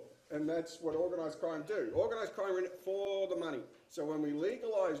 Absolutely. And that's what organised crime do. Organised crime are in it for the money. So when we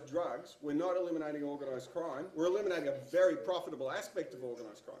legalise drugs, we're not eliminating organised crime. We're eliminating a very profitable aspect of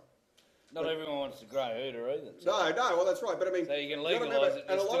organised crime. Not everyone wants to grow hooter either. So. No, well that's right. But I mean, so you can legalise it.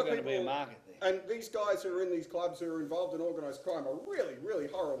 There's still going to be a market there. And these guys who are in these clubs who are involved in organised crime are really, really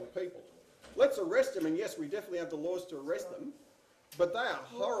horrible people. Let's arrest them, and yes, we definitely have the laws to arrest them, but they are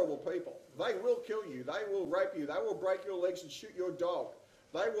horrible people. They will kill you. They will rape you. They will break your legs and shoot your dog.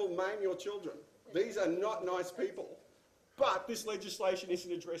 They will maim your children. These are not nice people. But this legislation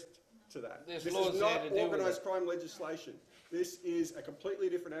isn't addressed to that. This is not organised crime legislation. This is a completely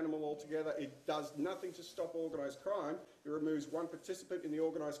different animal altogether. It does nothing to stop organised crime. It removes one participant in the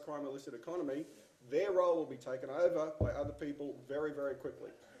organised crime illicit economy, their role will be taken over by other people very, very quickly.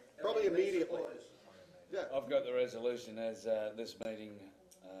 Probably immediately. Yeah. I've got the resolution as this meeting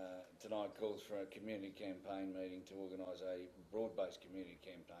tonight calls for a community campaign meeting to organise a broad-based community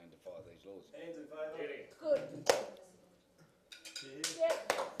campaign to fight these laws. Hands in favour? Good. Yeah.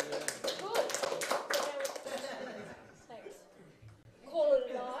 Good. Thanks. Call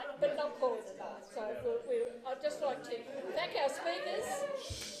it a night, but not call it a night. So I'd just like to thank our speakers.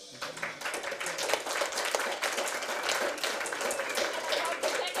 I'd like to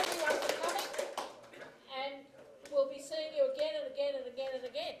thank everyone for coming, and we'll be seeing you again and again and again and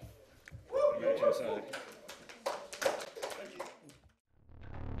again. Woo!